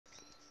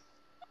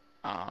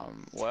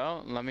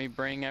Well, let me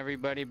bring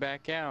everybody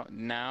back out.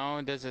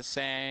 Now, does it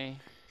say...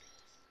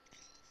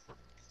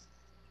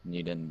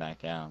 You didn't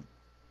back out.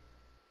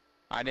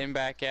 I didn't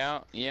back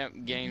out? Yep,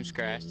 game's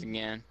crashed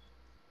again.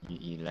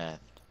 You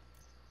left.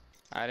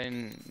 I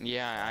didn't...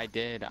 Yeah, I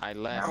did. I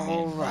left.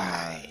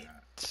 Alright.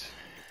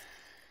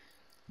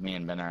 Me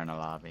and Ben are in a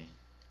lobby.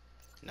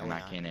 No, and we're I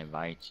not. can't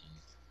invite you.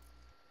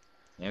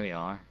 There we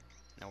are.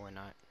 No, we're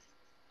not.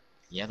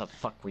 Yeah, the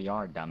fuck we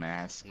are,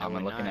 dumbass. No, I'm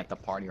we're looking not. at the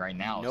party right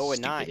now. No, we're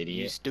stupid not. Idiot.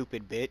 You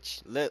stupid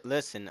bitch.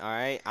 Listen,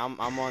 alright? I'm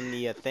on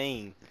the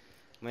thing.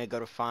 I'm gonna go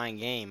to find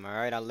game,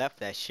 alright? I left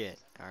that shit,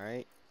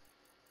 alright?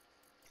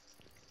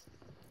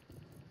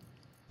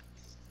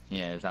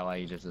 Yeah, is that why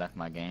you just left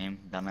my game,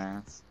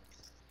 dumbass?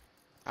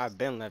 I've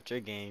been left your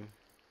game.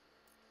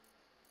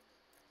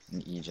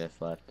 You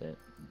just left it,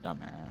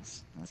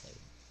 dumbass. Okay.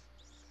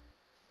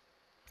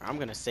 I'm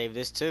gonna save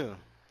this too.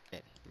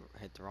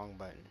 Hit the wrong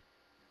button.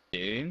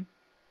 Dude?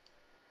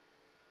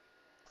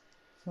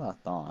 That's what I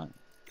thought.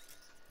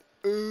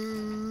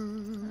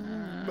 Ooh,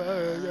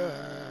 my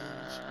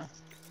gosh.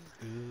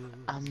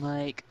 I'm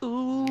like,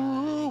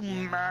 ooh,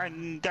 my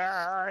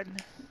God.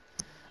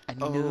 I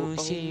knew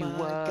she my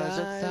was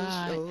a gosh,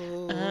 thought.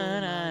 oh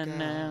And I my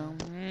know.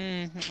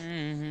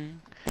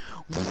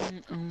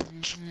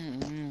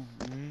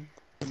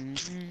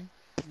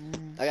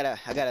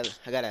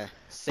 I gotta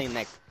sing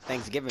that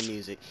Thanksgiving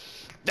music.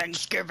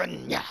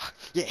 Thanksgiving, yeah,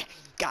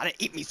 gotta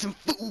eat me some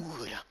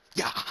food,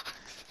 yeah.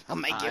 I'll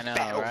make you I know,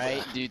 fat over.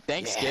 right? Dude,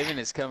 Thanksgiving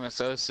is coming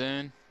so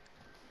soon.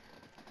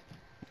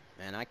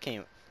 Man,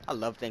 I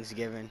love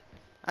Thanksgiving.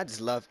 I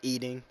just love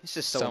eating. It's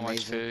just so amazing.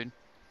 Much food.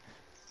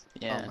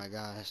 Yeah. Oh my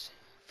gosh.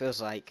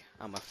 Feels like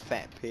I'm a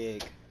fat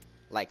pig.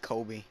 Like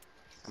Kobe.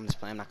 I'm just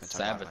playing. I'm not gonna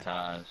talk about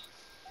Sabotage.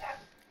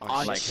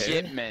 On like who?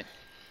 shipment.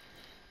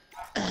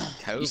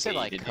 Kobe. You said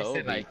like Did Kobe.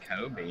 You say like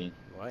Kobe?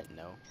 What?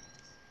 No.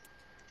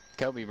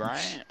 Kobe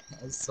Bryant.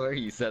 I swear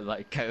you said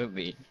like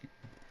Kobe.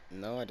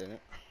 No, I didn't.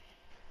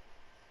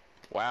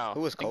 Wow.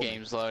 Who was the Kobe?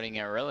 game's loading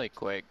it really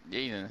quick.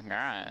 Jesus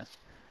Christ.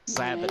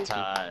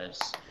 Sabotage.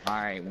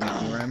 Alright,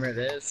 remember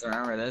this?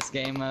 Remember this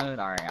game mode?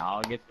 Alright,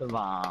 I'll get the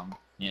bomb,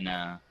 you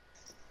know.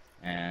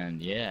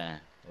 And yeah,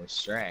 with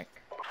Shrek.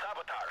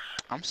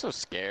 I'm so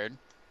scared.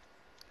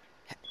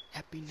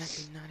 Happy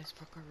 99 is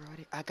for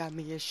karate. I got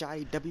me a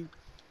shoddy W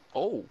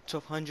Oh.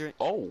 1200.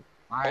 Oh.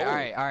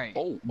 Alright.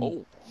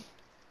 Oh.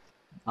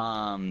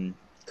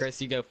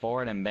 Chris, you go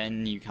forward, and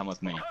Ben, you come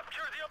with me.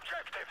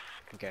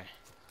 Okay.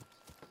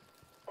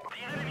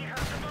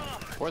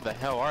 Where the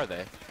hell are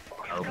they?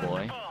 Oh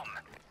boy.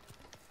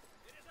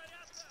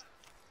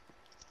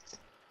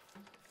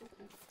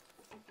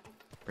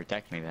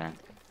 Protect me then.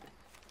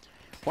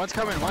 One's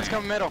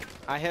coming middle.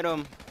 I hit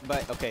him,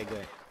 but okay,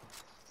 good.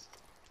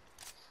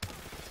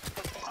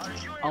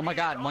 Oh my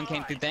god, one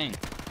came through thing.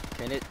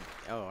 Can it?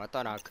 Oh, I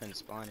thought I couldn't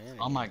spawn in.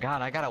 Oh my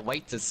god, I gotta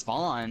wait to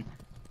spawn.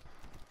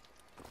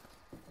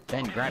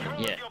 Ben, grab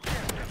it, yeah.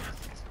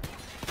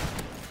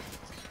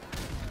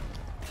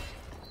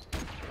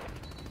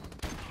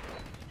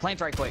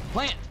 Plant right quick,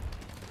 plant!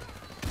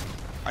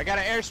 I got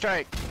an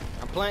airstrike.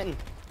 I'm planting.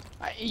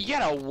 You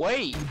gotta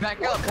wait.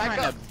 Back up, back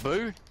up!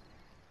 Boo.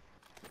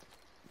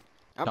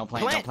 I'm Don't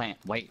plant.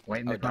 Wait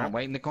in the corner,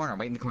 wait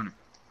in the corner.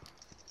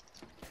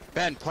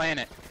 Ben, plant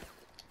it.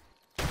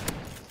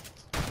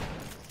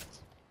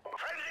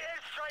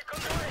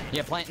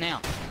 Yeah, plant now.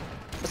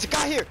 There's a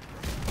guy here.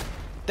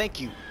 Thank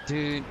you.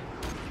 Dude.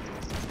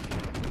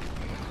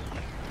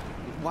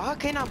 Why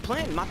can't I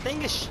plant? My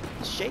thing is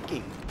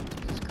shaking.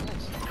 Jesus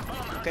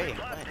Christ. Okay, I'm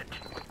planting.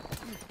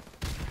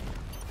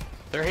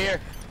 They're here.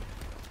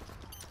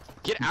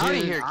 Get out of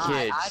here,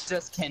 kids. I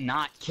just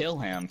cannot kill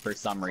him for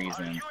some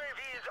reason.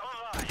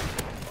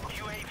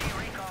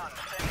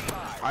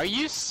 Are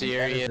you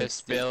serious, That is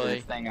the Billy?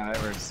 stupidest thing I've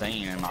ever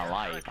seen in my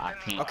life. I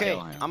can't Okay,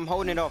 kill him. I'm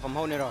holding it off.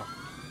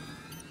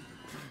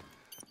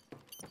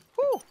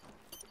 Woo!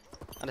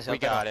 We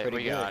got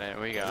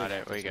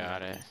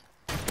it.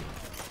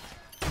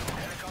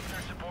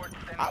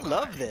 I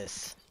love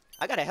this.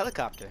 I got a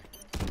helicopter.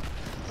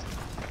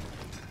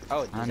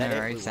 Oh, I is know, that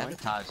right? it?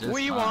 Sabotage is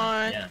We fun.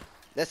 won. Yeah.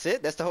 That's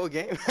it? That's the whole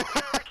game?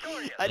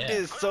 I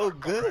did so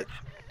good.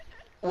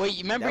 Wait,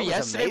 you remember That was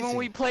yesterday when amazing.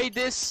 we played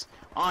this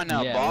on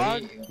a Yeah,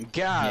 bog?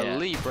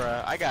 Golly,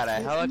 bruh. I got a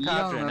You don't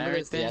helicopter and remember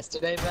this everything.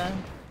 yesterday,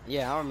 Ben?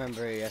 Yeah, I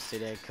remember it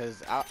yesterday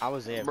because I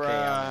was AFK.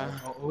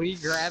 Bruh. We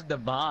grabbed the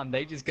bomb.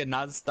 They just could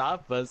not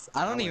stop us.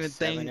 I don't even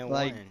think,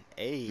 like,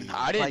 Hey.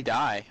 I didn't Like,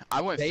 die.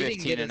 I went they 15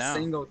 didn't get and a 0.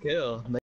 single kill.